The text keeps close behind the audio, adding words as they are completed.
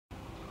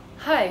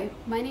Hi,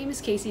 my name is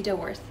Casey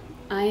Dilworth.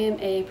 I am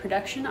a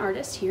production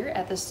artist here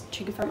at the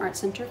Chicken Farm Art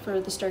Center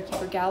for the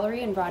Starkeeper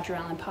Gallery and Roger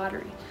Allen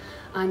Pottery.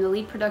 I'm the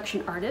lead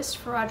production artist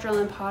for Roger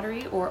Allen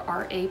Pottery, or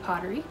RA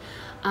Pottery,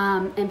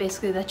 and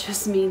basically that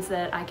just means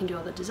that I can do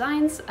all the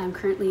designs. I'm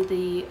currently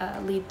the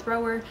lead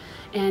thrower,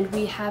 and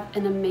we have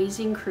an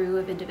amazing crew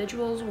of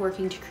individuals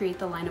working to create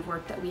the line of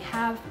work that we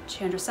have.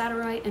 Chandra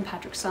Satterwhite and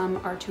Patrick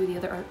Sum are two of the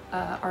other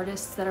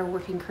artists that are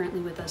working currently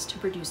with us to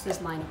produce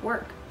this line of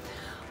work.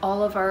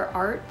 All of our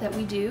art that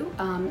we do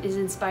is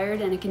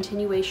inspired and a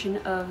continuation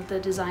of the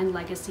design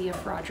legacy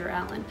of Roger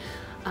Allen.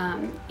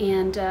 I'm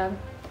going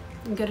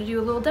to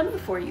do a little demo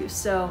for you.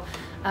 So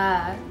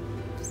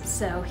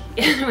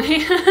anyway,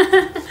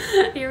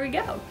 here we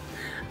go.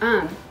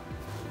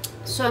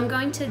 So I'm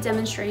going to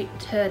demonstrate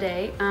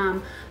today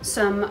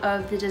some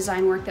of the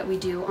design work that we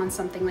do on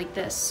something like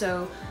this.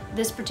 So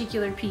this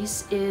particular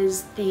piece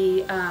is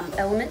the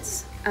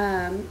elements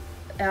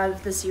out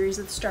of the series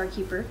of the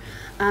Starkeeper,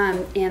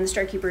 and the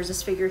Starkeeper is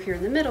this figure here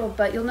in the middle,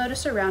 but you'll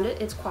notice around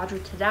it it's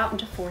quadrated out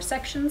into 4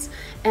 sections,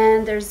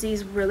 and there's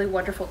these really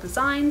wonderful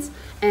designs,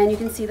 and you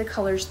can see the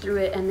colors through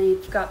it, and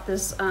they've got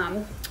this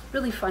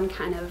really fun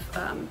kind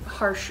of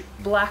harsh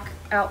black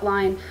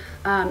outline,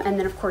 and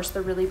then of course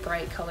the really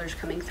bright colors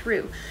coming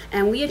through.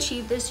 And we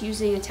achieved this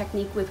using a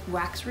technique with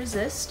wax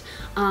resist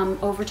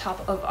over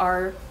top of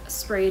our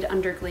sprayed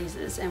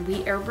underglazes, and we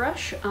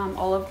airbrush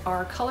all of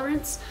our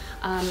colorants.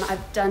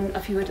 I've done a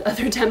few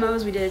other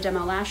demos. We did a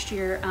demo last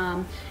year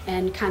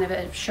and kind of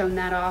have shown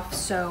that off.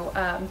 So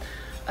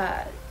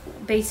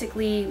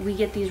basically we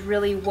get these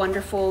really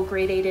wonderful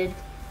gradated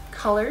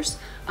colors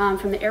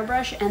from the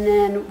airbrush, and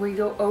then we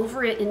go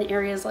over it in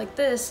areas like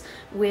this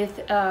with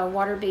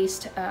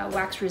water-based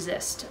wax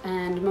resist.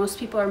 And most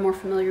people are more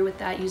familiar with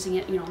that, using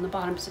it, on the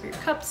bottoms of your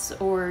cups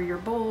or your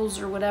bowls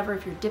or whatever,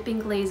 if you're dipping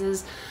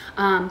glazes.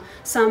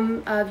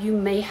 Some of you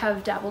may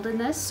have dabbled in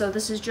this, so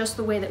this is just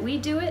the way that we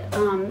do it,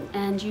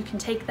 and you can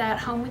take that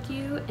home with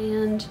you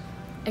and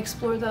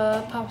explore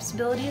the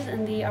possibilities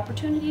and the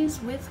opportunities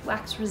with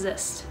wax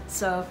resist.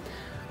 So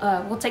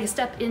we'll take a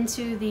step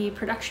into the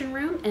production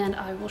room, and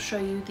I will show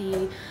you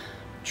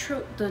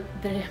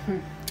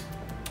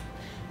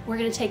we're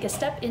going to take a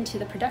step into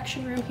the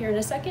production room here in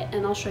a second,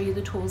 and I'll show you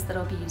the tools that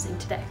I'll be using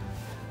today.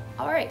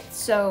 Alright,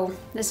 so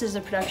this is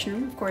the production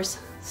room. Of course,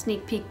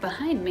 sneak peek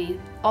behind me,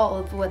 all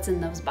of what's in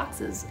those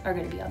boxes are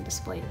going to be on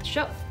display at the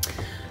show.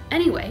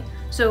 Anyway,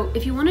 so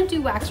if you want to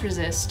do wax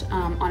resist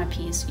on a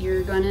piece,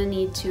 you're going to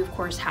need to, of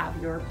course, have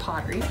your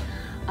pottery.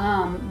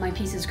 My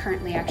pieces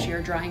currently actually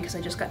are drying because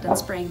I just got done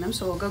spraying them,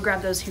 so we'll go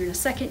grab those here in a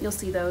second. You'll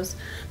see those.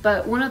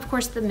 But one of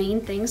course the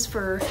main things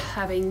for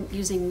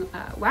using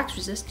wax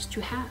resist is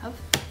to have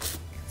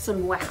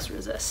some wax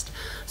resist.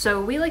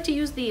 So we like to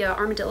use the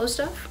Armadillo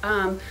stuff.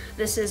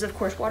 This is of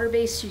course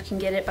water-based. You can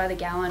get it by the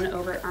gallon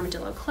over at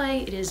Armadillo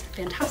Clay. It is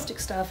fantastic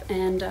stuff,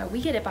 and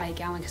we get it by a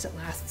gallon because it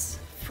lasts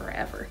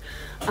forever.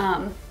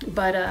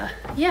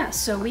 Yeah,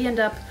 so we end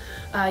up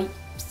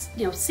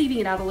sieving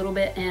it out a little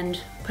bit and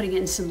putting it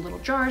in some little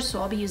jars. So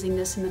I'll be using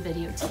this in the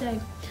video today.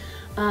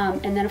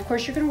 And then of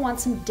course you're going to want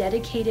some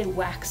dedicated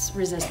wax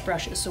resist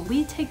brushes. So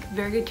we take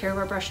very good care of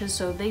our brushes,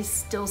 so they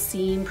still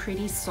seem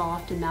pretty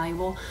soft and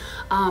malleable,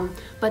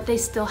 but they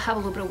still have a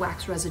little bit of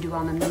wax residue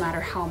on them no matter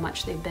how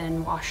much they've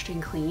been washed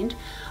and cleaned.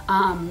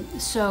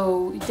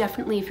 So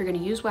definitely if you're going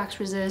to use wax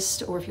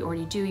resist, or if you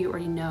already do, you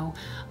already know,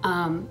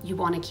 you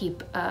want to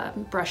keep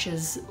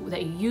brushes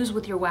that you use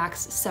with your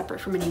wax separate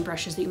from any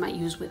brushes that you might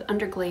use with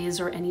underglaze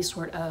or any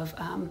sort of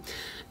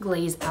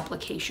glaze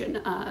application,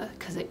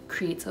 because it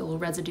creates a little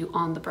residue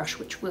on the brush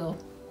which will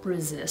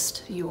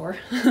resist your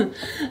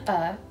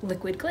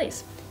liquid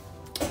glaze.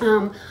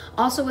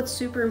 Also, what's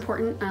super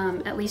important,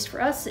 at least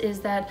for us, is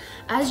that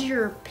as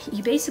you're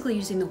basically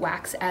using the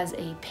wax as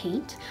a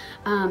paint,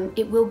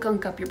 it will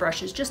gunk up your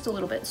brushes just a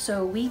little bit.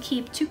 So we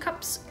keep 2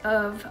 cups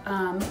of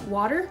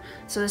water.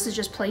 So this is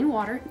just plain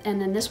water,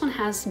 and then this one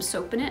has some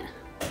soap in it.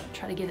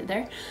 Try to get it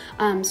there.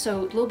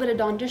 So a little bit of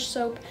Dawn dish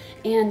soap,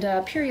 and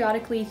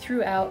periodically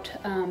throughout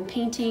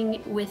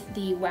painting with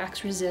the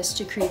wax resist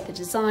to create the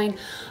design,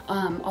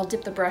 I'll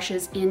dip the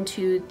brushes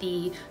into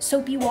the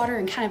soapy water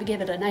and kind of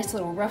give it a nice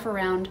little rough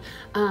around,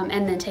 and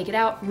then take it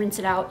out, rinse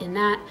it out in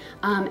that,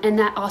 and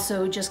that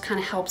also just kind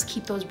of helps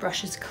keep those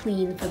brushes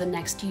clean for the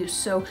next use.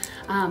 So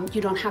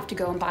you don't have to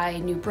go and buy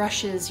new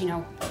brushes,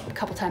 a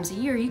couple times a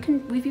year.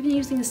 We've been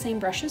using the same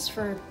brushes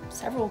for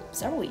several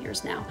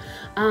years now,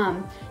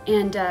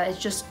 and it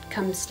just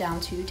comes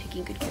down to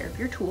taking good care of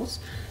your tools.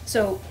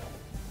 So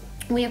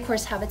we of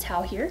course have a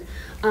towel here,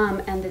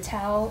 and the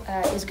towel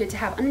is good to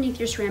have underneath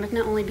your ceramic,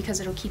 not only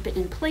because it'll keep it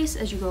in place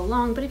as you go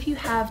along, but if you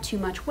have too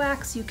much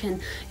wax, you can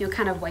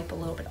kind of wipe a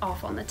little bit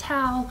off on the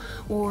towel,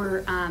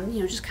 or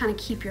just kind of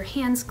keep your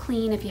hands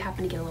clean if you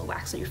happen to get a little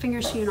wax on your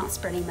fingers, so you're not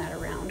spreading that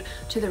around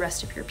to the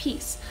rest of your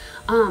piece.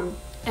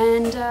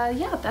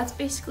 Yeah, that's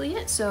basically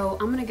it. So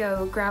I'm gonna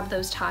go grab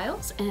those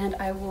tiles and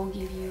I will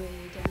give you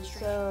a demonstration.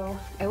 So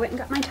I went and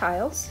got my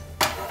tiles.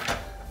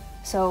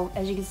 So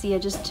as you can see, I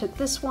just took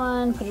this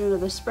one, put it under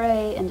the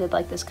spray, and did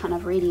like this kind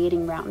of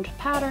radiating round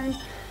pattern.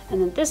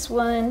 And then this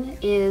one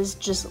is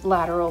just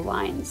lateral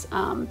lines.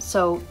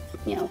 So,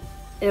 you know,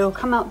 it'll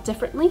come out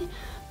differently.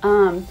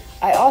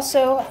 I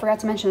also forgot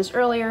to mention this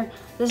earlier.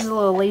 This is a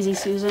little Lazy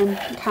Susan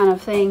kind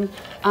of thing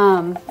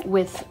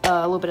with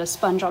a little bit of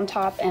sponge on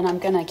top, and I'm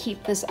gonna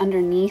keep this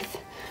underneath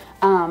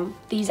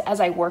these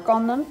as I work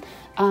on them.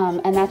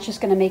 And that's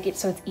just gonna make it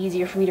so it's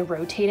easier for me to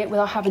rotate it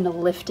without having to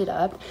lift it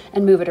up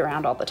and move it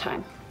around all the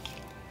time.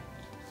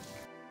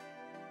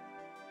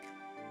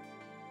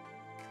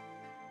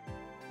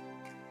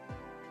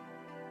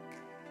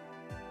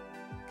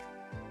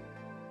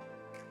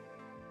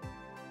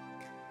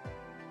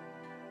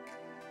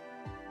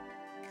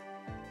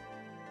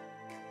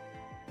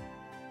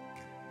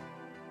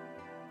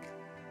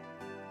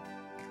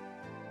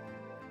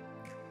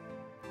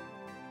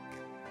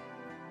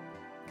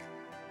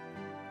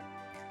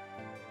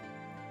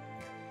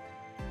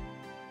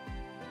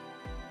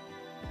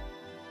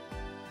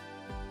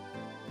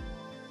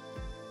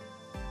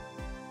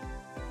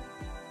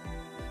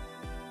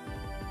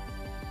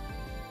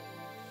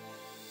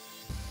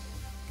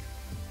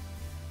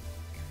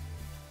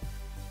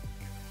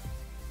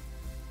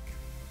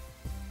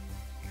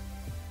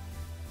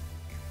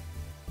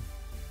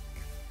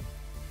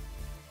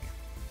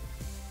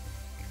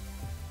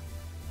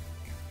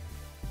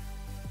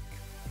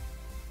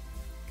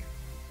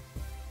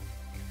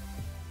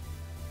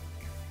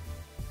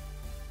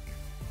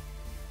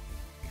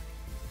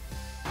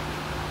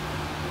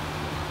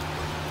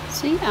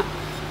 So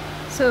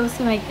yeah, so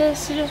to make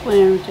this, I just went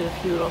into a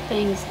few little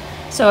things.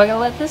 So I gotta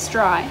let this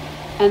dry,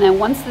 and then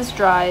once this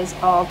dries,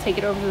 I'll take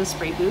it over to the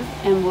spray booth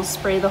and we'll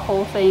spray the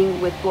whole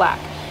thing with black.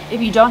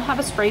 If you don't have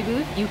a spray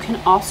booth, you can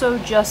also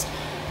just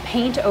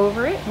paint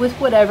over it with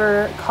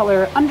whatever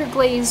color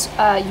underglaze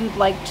you'd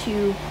like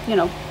to, you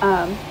know,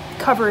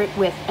 cover it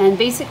with. And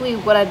basically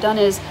what I've done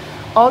is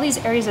all these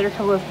areas that are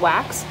covered with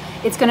wax,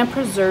 it's going to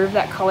preserve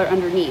that color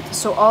underneath.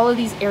 So all of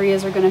these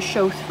areas are going to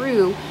show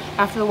through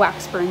after the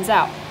wax burns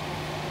out.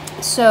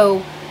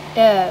 So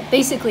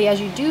basically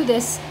as you do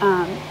this,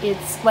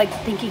 it's like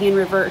thinking in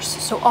reverse.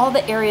 So all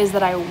the areas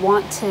that I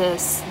want to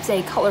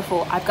stay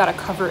colorful, I've got to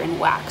cover in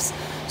wax.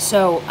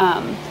 So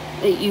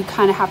you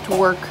kind of have to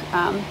work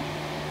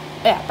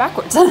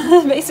backwards,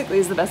 basically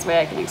is the best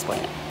way I can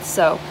explain it.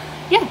 So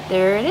yeah,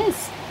 there it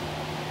is.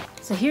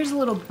 So here's a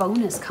little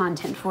bonus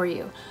content for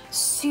you.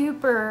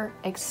 Super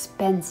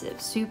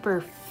expensive,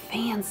 super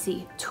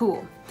fancy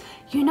tool.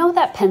 You know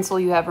that pencil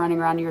you have running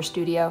around your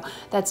studio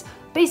that's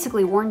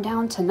basically worn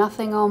down to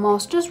nothing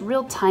almost, just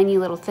real tiny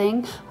little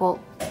thing? Well,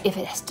 if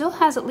it still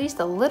has at least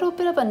a little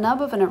bit of a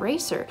nub of an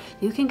eraser,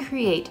 you can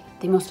create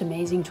the most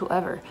amazing tool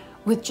ever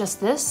with just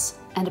this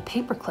and a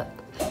paper clip.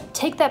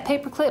 Take that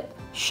paper clip,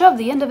 shove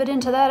the end of it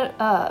into that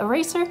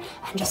eraser,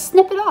 and just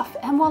snip it off,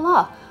 and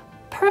voila.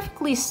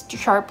 Perfectly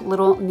sharp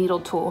little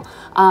needle tool.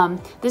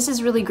 This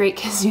is really great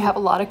because you have a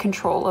lot of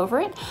control over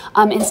it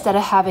instead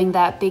of having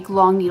that big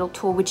long needle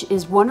tool, which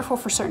is wonderful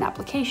for certain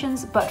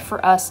applications, but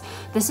for us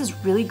this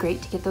is really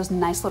great to get those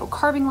nice little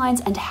carving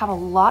lines and to have a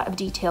lot of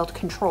detailed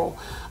control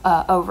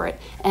over it.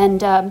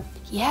 And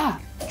yeah,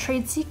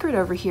 trade secret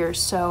over here.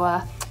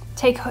 So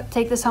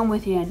take this home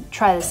with you and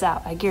try this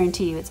out. I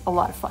guarantee you it's a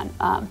lot of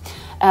fun.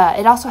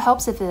 It also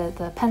helps if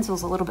the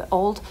pencil's a little bit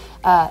old,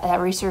 that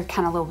eraser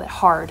kind of a little bit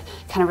hard,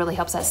 kind of really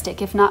helps that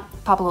stick. If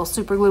not, pop a little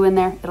super glue in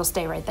there, it'll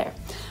stay right there.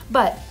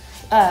 But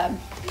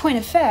point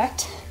of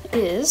fact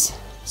is,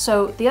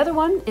 so the other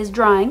one is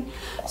drying.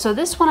 So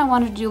this one I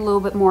wanted to do a little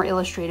bit more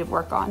illustrative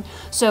work on.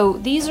 So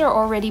these are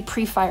already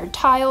pre-fired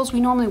tiles. We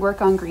normally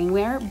work on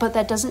greenware, but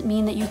that doesn't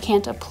mean that you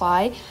can't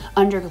apply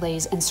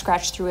underglaze and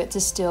scratch through it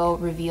to still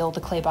reveal the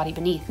clay body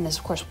beneath. And this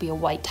of course will be a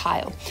white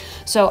tile.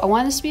 So I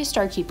want this to be a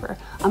star keeper.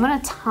 I'm gonna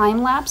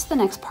time lapse the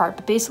next part,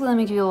 but basically let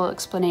me give you a little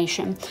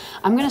explanation.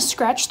 I'm gonna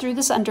scratch through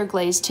this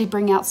underglaze to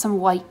bring out some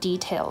white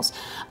details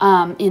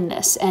in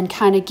this and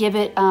kind of give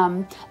it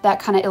that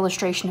kind of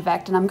illustration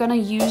effect. And I'm gonna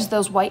use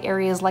those white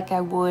areas like I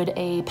would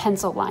a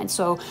pencil line.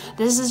 So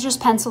this is just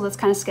pencil that's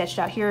kind of sketched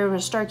out here where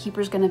Star Keeper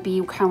is going to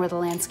be, kind of where the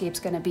landscape's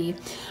going to be.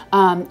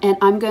 And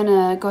I'm going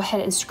to go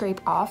ahead and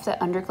scrape off that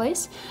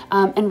underglaze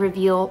and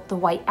reveal the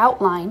white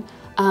outline.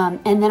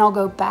 And then I'll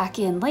go back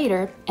in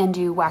later and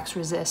do wax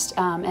resist,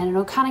 and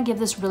it'll kind of give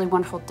this really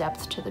wonderful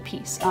depth to the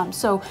piece.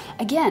 So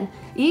again,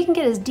 you can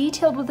get as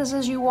detailed with this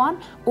as you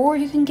want, or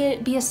you can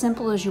be as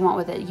simple as you want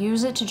with it.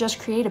 Use it to just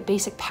create a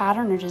basic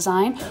pattern or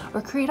design,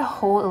 or create a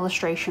whole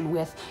illustration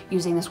with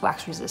using this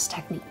wax resist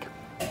technique.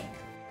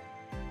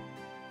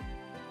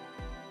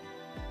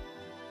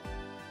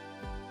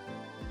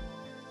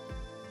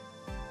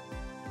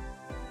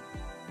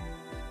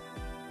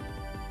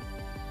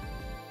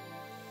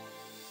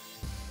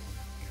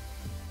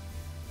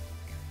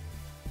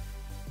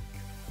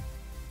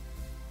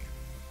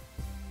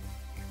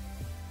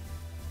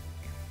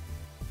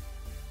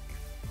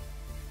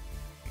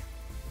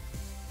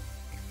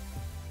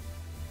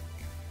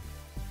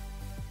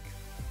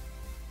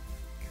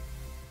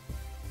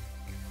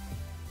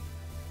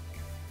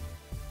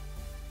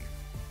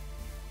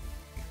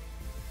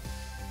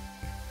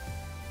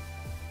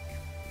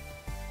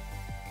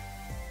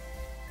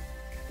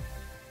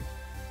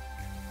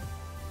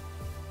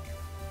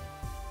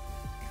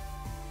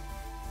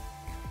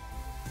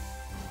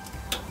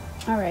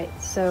 All right,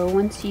 so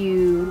once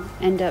you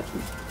end up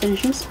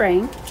finishing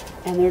spraying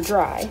and they're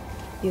dry,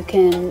 you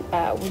can,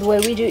 the way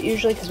we do it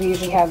usually, because we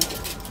usually have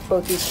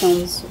both these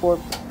kilns, or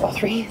all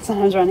three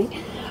sometimes running,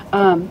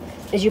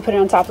 is you put it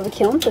on top of a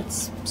kiln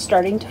that's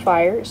starting to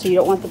fire, so you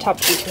don't want the top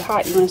to be too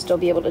hot. You want to still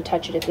be able to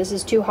touch it. If this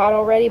is too hot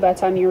already, by the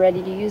time you're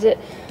ready to use it,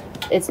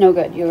 it's no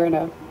good. You're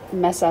going to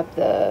mess up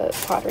the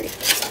pottery.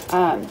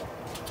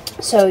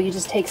 So you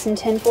just take some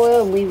tin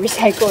foil, and we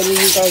recycle and we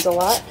use ours a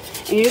lot,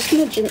 and you're just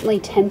going to gently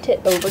tent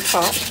it over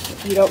top.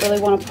 You don't really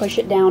want to push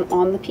it down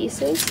on the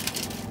pieces,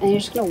 and you're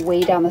just going to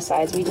weigh down the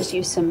sides. We just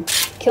use some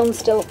kiln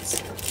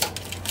stilts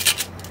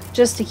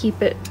just to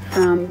keep it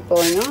from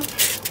blowing off.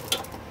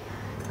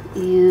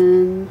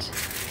 And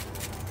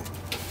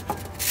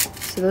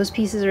so those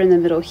pieces are in the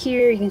middle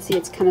here. You can see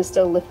it's kind of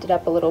still lifted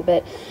up a little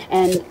bit,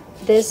 and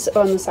this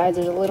on the sides,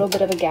 there's a little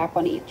bit of a gap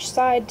on each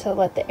side to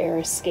let the air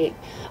escape.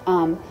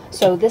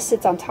 So this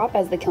sits on top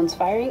as the kiln's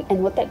firing,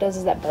 and what that does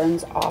is that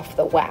burns off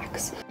the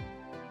wax.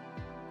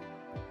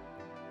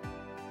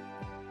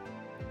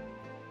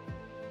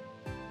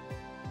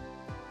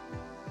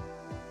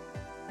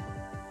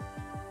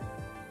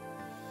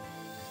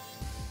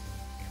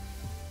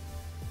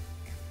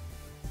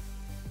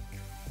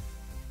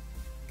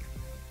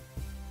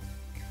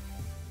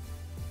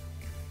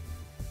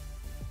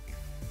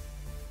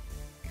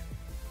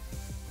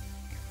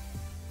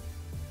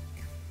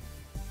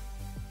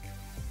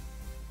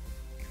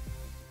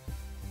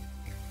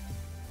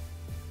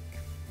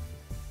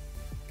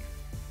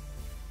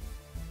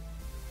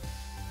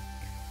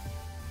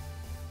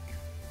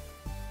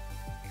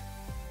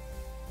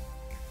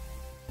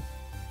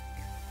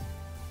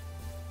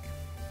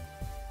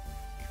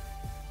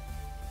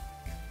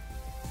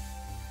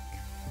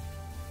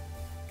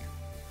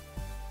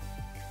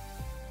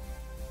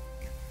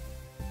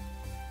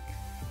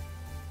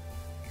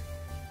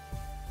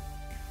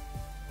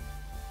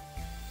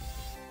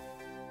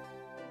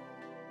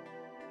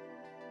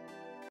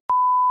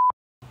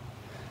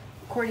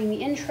 Recording the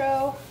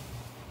intro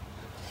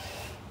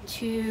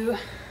to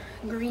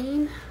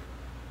green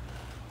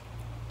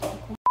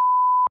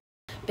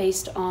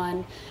based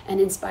on and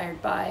inspired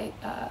by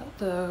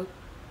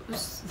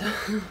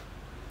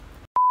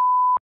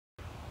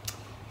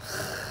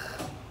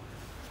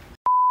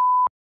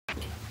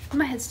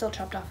my head's still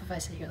chopped off if I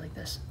sit here like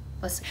this.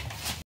 Let's see.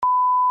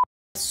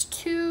 Plus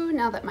 2,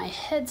 now that my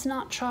head's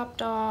not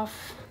chopped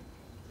off.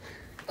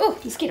 Oh,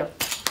 mosquito.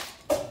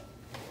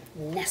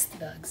 Nasty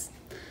bugs.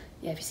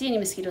 Yeah, if you see any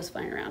mosquitoes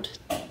flying around.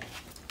 Did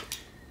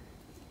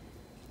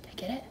I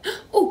get it?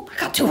 Oh, I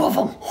got 2 of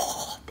them.